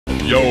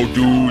Yo,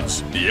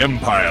 dudes, the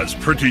Empire's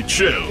pretty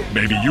chill.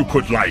 Maybe you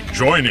could, like,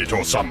 join it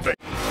or something.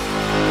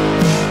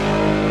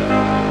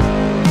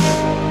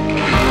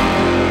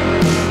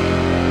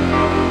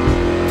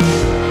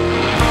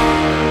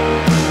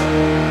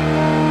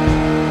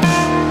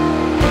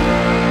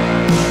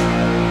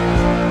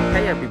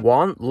 Hey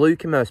everyone,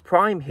 Multiverse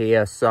Prime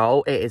here.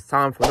 So it is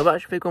time for another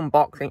action figure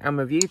unboxing and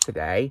review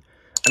today.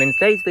 And in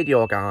today's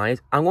video,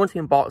 guys, I'm going to be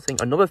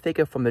unboxing another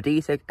figure from the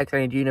DC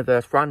Extended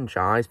Universe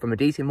franchise from the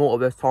DC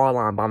Multiverse toy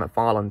line by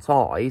McFarlane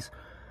Toys,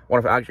 one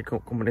of the action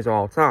companies of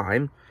all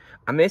time.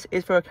 And this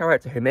is for a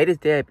character who made his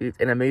debut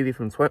in a movie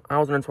from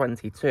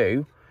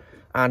 2022,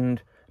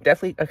 and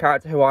definitely a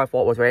character who I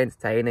thought was very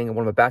entertaining and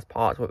one of the best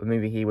parts of the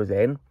movie he was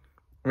in. And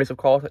this, of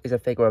course, is a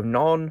figure of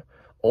none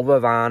other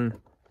than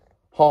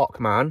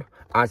Hawkman,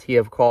 as he,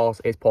 of course,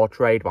 is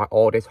portrayed by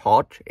Aldis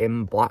Hodge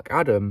in Black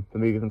Adam, the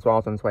movie from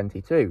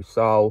 2022.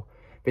 So,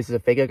 this is a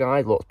figure,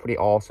 guys. Looks pretty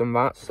awesome,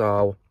 that.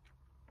 So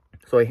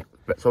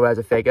there's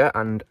a figure,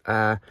 and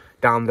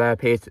down there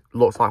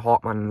looks like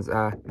Hawkman's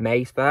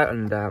mace there,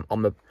 and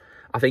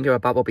I think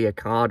about will be a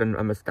card and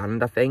a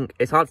stand, I think.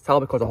 It's hard to tell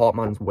because of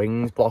Hawkman's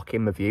wings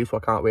blocking the view, so I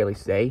can't really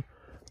see.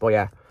 But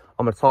yeah,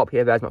 on the top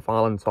here, there's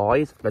McFarlane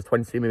Toys. There's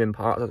 22 moving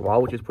parts as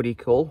well, which is pretty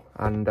cool.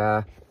 And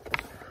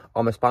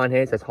on the spine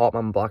here, it says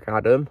Hawkman Black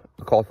Adam.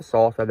 Of course, the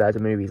source there's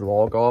the movie's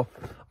logo.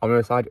 On the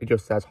other side, it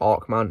just says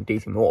Hawkman,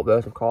 DC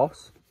Multiverse, of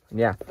course. And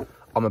yeah,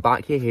 on the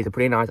back here, here's a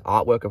pretty nice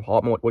artwork of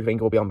Hawkman, which I think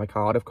will be on my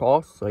card, of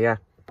course. So yeah,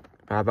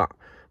 that'll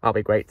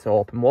be great to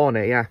open, won't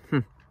it? Yeah.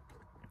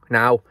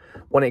 Now,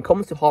 when it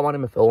comes to Hawkman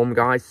in the film,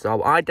 guys,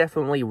 so I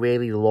definitely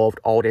really loved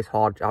Aldis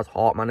Hodge as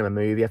Hawkman in the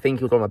movie. I think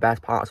he was one of the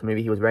best parts of the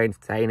movie. He was very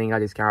entertaining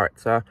as his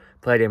character,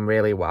 played him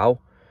really well.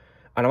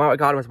 And I might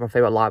regard him as my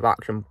favourite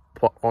live-action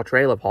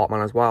portrayal of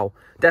Hawkman as well.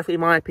 Definitely,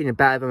 in my opinion,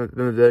 better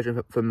than the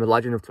version from the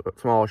Legend of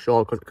Tomorrow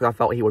show, because I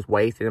felt he was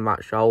wasted in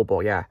that show.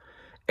 But yeah,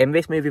 in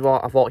this movie,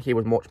 I thought he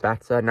was much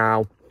better.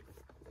 Now,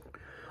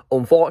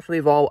 unfortunately,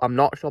 though, I'm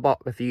not sure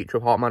about the future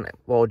of Hawkman,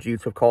 well, due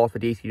to, of course, the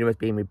DC Universe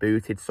being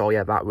rebooted. So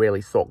yeah, that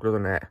really sucked,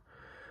 doesn't it?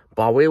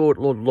 But I really would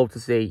love to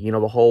see, you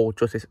know, the whole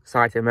Justice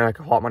Society of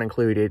America, Hawkman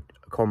included,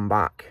 come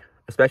back.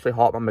 Especially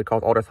Hawkman,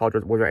 because Aldis Hodge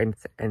was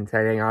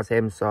entertaining as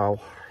him. So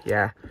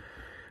yeah,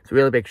 it's a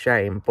really big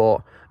shame.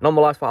 But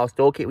nonetheless, I'll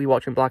still keep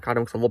rewatching Black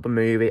Adam because I love the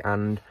movie.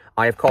 And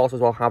I, of course, as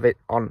well have it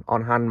on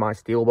hand, my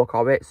steelbook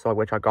of it, so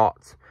which I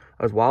got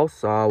as well.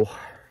 So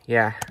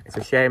yeah, it's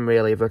a shame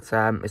really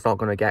that it's not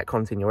going to get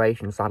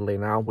continuation, sadly,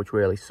 now, which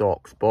really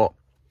sucks. But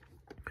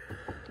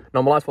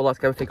nonetheless, well, let's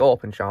get the figure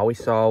open, shall we?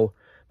 So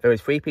there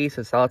is 3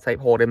 pieces of sellotape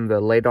holding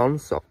the lid on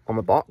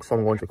the box. So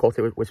I'm going to cut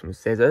it with some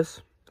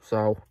scissors.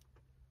 So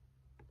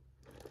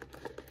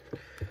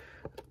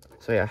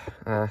yeah,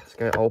 let's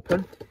get it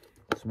open.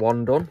 That's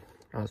one done.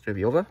 Now let's do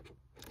the other.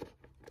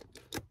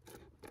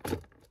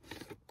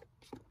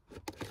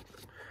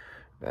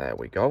 There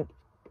we go.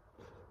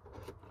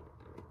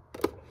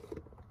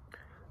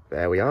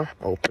 There we are,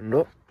 opened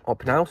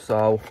up now.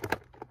 So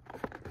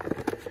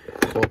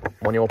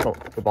when you open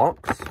up the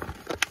box,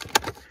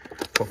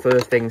 so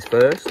first things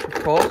first, of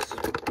course.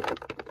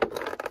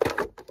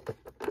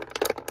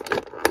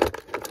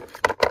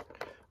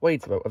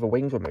 Wait, are the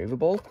wings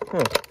removable?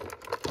 Huh,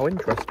 how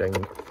interesting.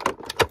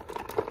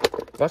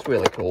 That's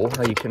really cool,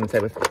 how you can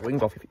take the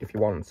wings off if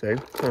you want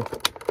to. Huh.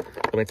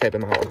 Let me take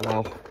them out as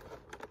well.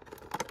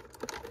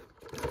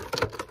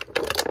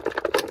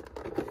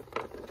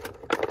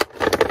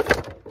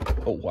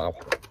 Oh, wow.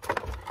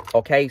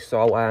 Okay,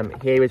 so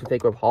here is a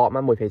figure of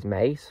Hawkman with his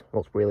mace.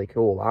 Looks really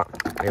cool, that.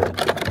 Really.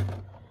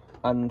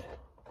 And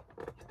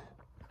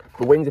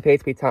the wings appear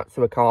to be attached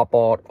to a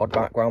cardboard or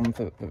background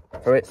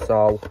for it.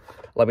 So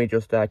let me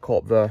just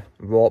cut the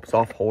ropes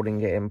off,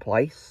 holding it in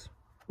place.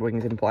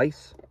 Wings in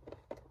place.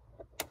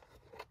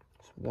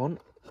 Just one.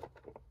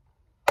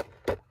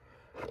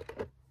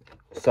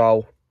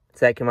 So,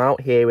 take him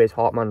out. Here is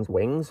Hawkman's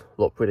wings.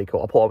 Look pretty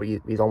cool. I'll put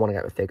these on when I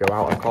get the figure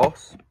out, of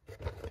course.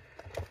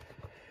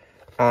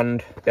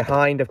 And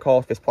behind, of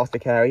course, this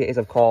plastic area is,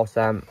 of course,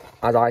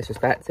 as I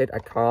suspected,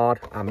 a card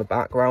and the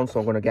background. So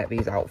I'm going to get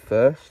these out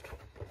first.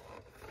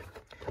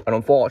 And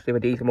unfortunately,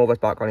 the DC Multiverse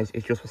background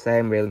is just the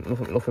same, really.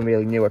 Nothing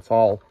really new at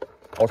all.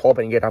 I was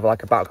hoping you'd have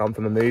like a background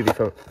from the movie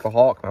for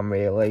Hawkman,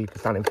 really, to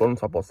stand in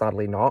front of, but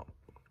sadly not.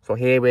 So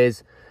here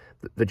is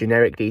the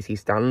generic DC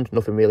stand.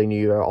 Nothing really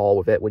new at all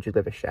with it, which is a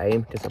bit of a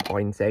shame.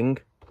 Disappointing.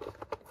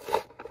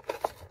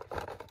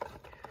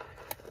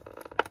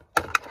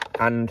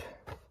 And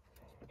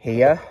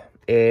here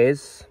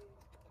is,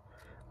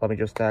 let me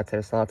just take the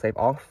sellotape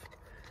off.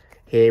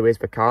 Here is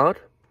the card.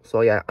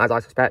 So yeah, as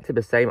I suspected,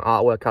 the same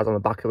artwork as on the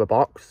back of the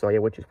box. So yeah,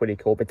 which is pretty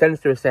cool. It tends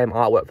to do the same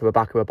artwork for the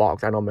back of the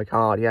box and on the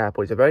card, yeah.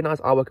 But it's a very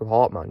nice artwork of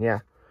Hawkman,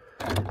 yeah.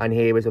 And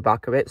here is the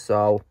back of it.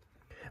 So,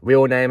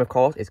 real name, of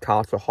course, is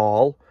Carter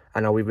Hall.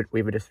 And I'll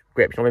leave a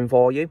description of him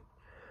for you.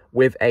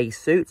 With a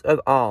suit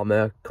of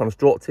armour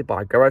constructed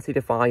by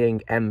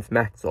gravity-defying nth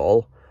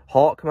metal,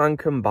 Hawkman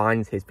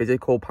combines his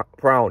physical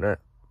prowess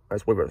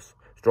with a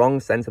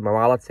strong sense of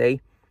morality,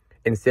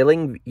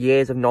 Instilling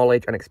years of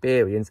knowledge and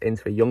experience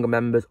into the younger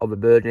members of the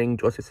burgeoning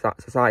Justice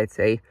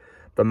Society,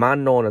 the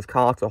man known as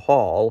Carter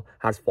Hall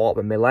has fought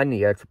for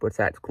millennia to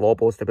protect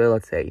global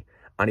stability,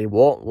 and he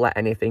won't let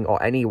anything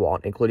or anyone,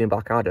 including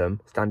Black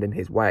Adam, stand in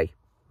his way.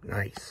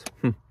 Nice.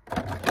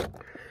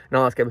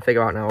 Now let's get the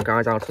figure out now,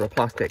 guys, out of the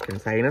plastic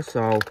container.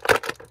 So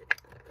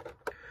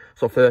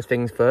first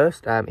things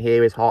first,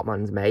 here is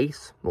Hawkman's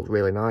mace. Looks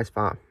really nice,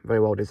 that.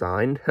 Very well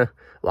designed,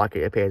 like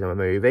it appears in the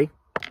movie.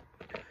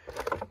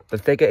 The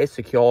figure is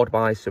secured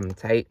by some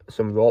tape,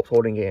 some ropes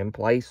holding it in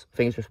place. I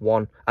think it's just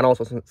one, and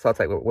also some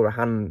tape with a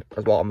hand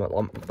as well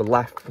on the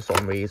left for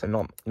some reason,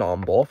 not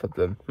on both of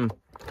them. I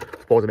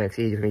suppose it makes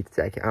it easier for me to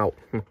take it out.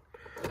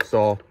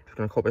 So, just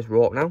going to cut this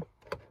rope now.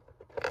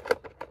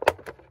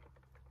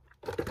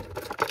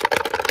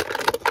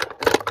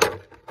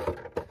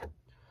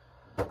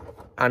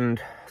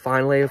 And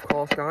finally, of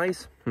course,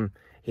 guys,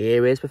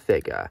 here is the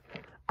figure.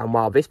 And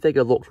while this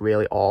figure looks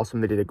really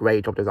awesome, they did a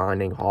great job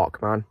designing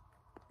Hawkman.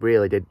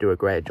 Really did do a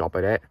great job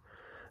at it.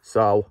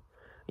 So,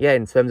 yeah,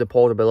 in terms of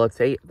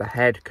portability, the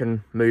head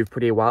can move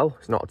pretty well.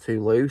 It's not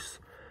too loose.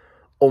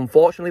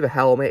 Unfortunately, the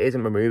helmet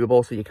isn't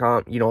removable, so you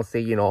can't,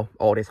 see,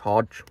 all this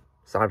hodge,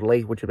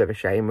 sadly, which is a bit of a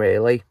shame,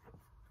 really.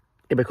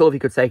 It'd be cool if you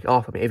could take it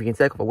off. I mean, if you can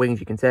take off the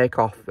wings, you can take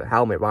off the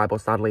helmet, right,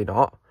 but sadly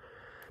not.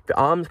 The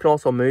arms can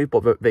also move,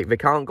 but they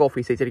can't go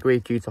 360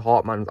 degrees due to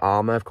Hawkman's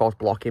armour, of course,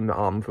 blocking the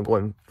arm from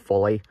going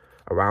fully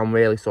around,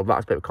 really, so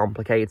that's a bit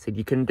complicated.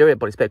 You can do it,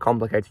 but it's a bit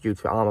complicated due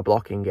to the armour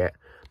blocking it.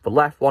 The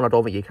left one, I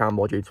don't think you can,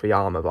 more due to the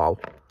armour, though.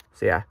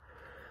 So, yeah.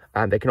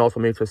 And they can also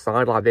move to the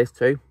side like this,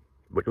 too,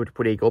 which is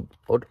pretty good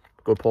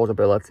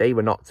portability.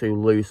 We're not too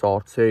loose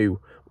or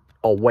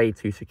way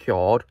too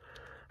secured.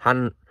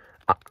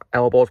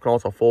 Elbows can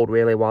also fold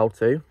really well,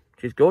 too,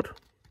 which is good.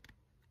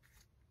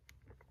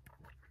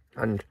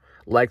 And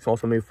legs can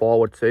also move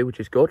forward, too, which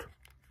is good.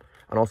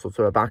 And also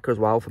to the back as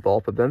well for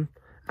both of them.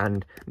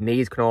 And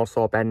knees can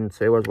also bend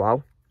too as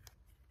well,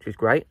 which is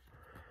great.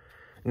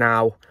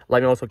 Now,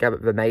 let me also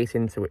get the mace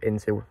into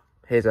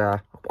his,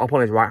 up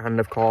on his right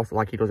hand, of course,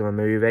 like he does in the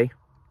movie.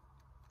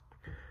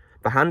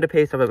 The hand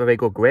appears to have a very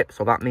good grip,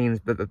 so that means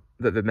that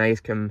the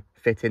mace can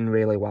fit in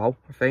really well,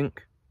 I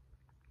think,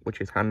 which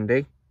is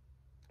handy.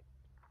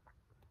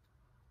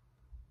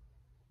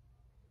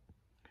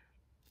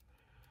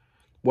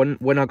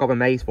 When I got the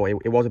mace for it,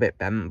 it was a bit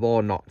bent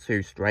though, not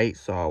too straight,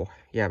 so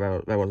yeah,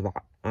 there was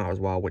that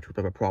as well, which was a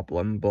bit of a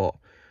problem, but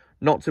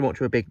not too much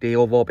of a big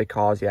deal though,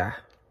 because yeah.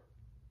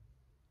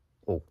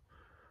 Oh.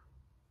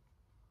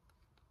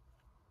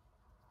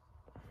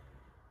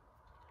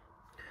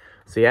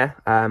 So yeah,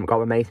 got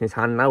the mace in his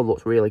hand now,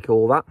 looks really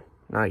cool, that.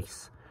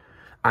 Nice.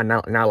 And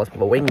now let's put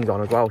the wings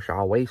on as well,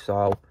 shall we?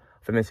 So,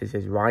 for this is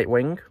his right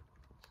wing.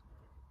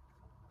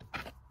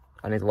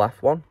 And his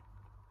left one.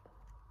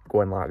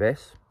 Going like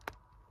this.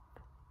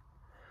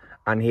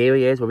 And here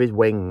he is with his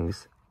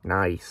wings.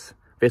 Nice.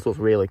 This looks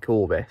really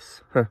cool,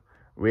 this.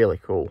 Really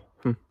cool.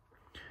 It'd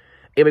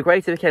be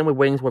great if it came with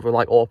wings with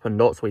like opened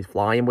up so he's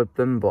flying with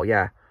them, but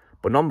yeah.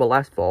 But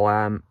nonetheless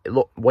though,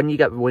 look, when you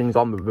get the wings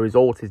on, the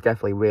result is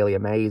definitely really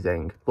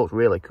amazing. Looks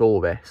really cool,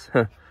 this.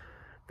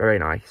 Very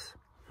nice.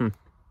 But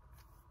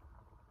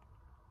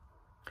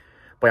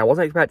yeah, I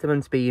wasn't expecting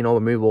them to be,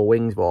 removable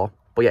wings though.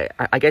 But yeah,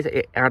 I guess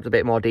it adds a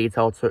bit more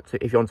detail to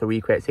if you want to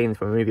recreate scenes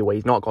from a movie where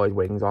he's not got his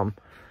wings on.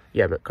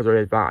 Yeah, because there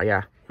is that,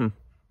 yeah.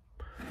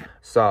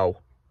 So,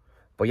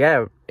 but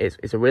yeah,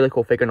 it's a really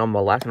cool figure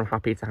nonetheless, and I'm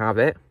happy to have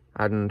it.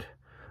 And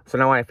so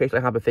now I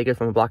officially have a figure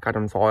from the Black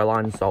Adam toy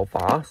line so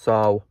far.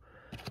 So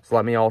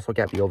let me also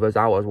get the others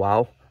out as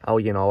well. Oh,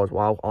 as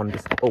well, on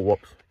this... Oh,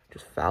 whoops,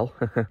 just fell.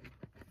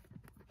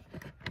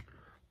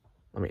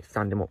 Let me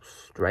stand him up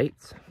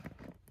straight.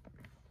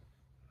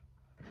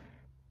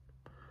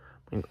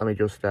 Let me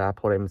just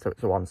put him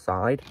to one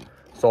side.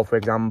 So, for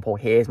example,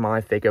 here's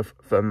my figure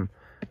from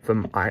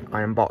I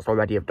unboxed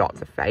already of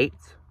Dr. Fate.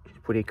 Which is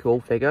a pretty cool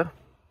figure.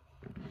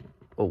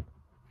 Oh.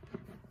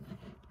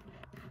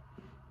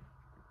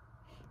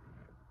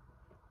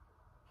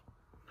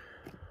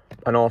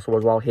 And also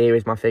as well, here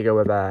is my figure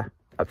with a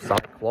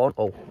Cyclone.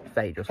 Oh,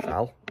 Fate just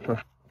fell. This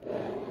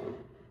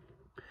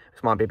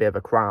might be a bit of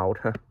a crowd.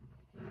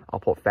 I'll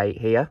put Fate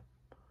here.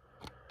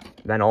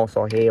 Then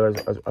also here,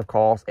 as of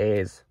course,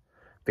 is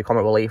the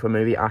comic relief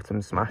movie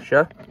Atom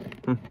Smasher.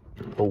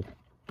 Oh.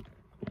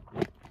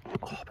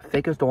 Oh, the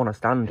figures don't want to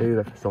stand, do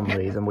they, for some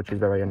reason, which is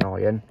very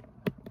annoying.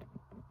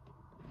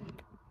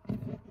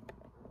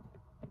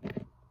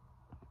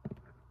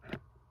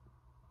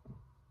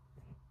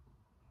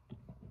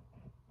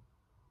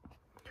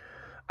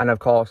 And of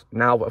course,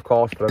 now,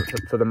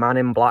 for the man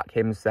in black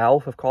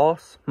himself, of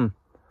course,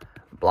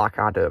 Black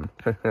Adam.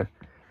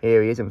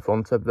 Here he is in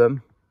front of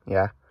them.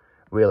 Yeah,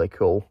 really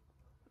cool.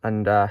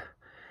 And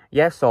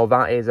yeah, so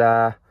that is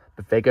the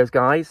figures,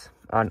 guys.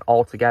 And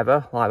all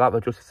together, like that,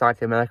 with Justice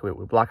Society of America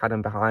with Black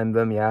Adam behind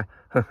them, yeah.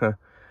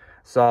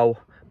 So,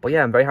 but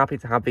yeah, I'm very happy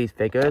to have these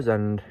figures,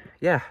 and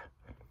yeah,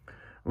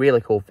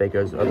 really cool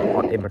figures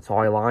in the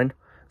toy line.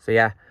 So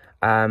yeah,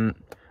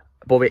 but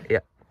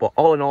But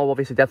all in all,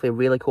 obviously, definitely a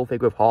really cool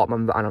figure of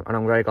Hawkman, and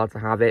I'm very glad to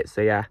have it.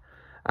 So yeah.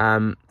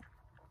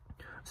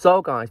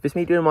 So guys, this is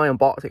me doing my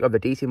unboxing of the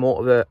DC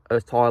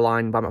Multiverse toy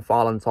line by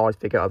McFarlane Toys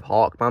figure of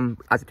Hawkman,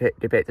 as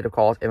depicted, of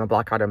course, in the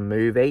Black Adam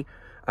movie.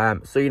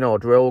 So you know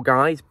drill,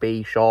 guys.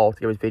 Be sure to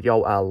give this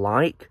video a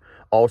like.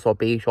 Also,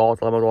 be sure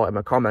to let me know in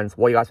the comments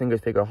what you guys think of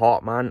this figure of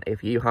Hawkman.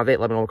 If you have it,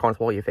 let me know in the comments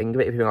what you think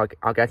of it. If you think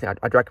I'll get it,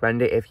 I'd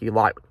recommend it. If you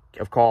like,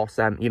 of course,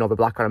 you know, the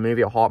Black Adam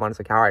movie or Hawkman as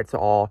a character,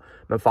 or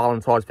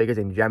McFarlane Toys figures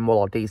in general,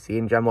 or DC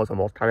in general, is the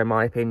most kind in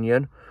my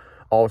opinion.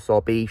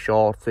 Also, be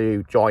sure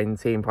to join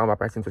Team Prime by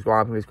pressing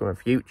subscribe for this coming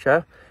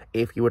future.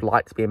 If you would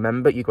like to be a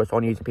member, you go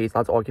on using Peace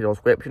Lads or get a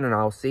description, and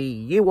I'll see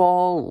you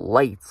all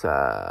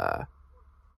later.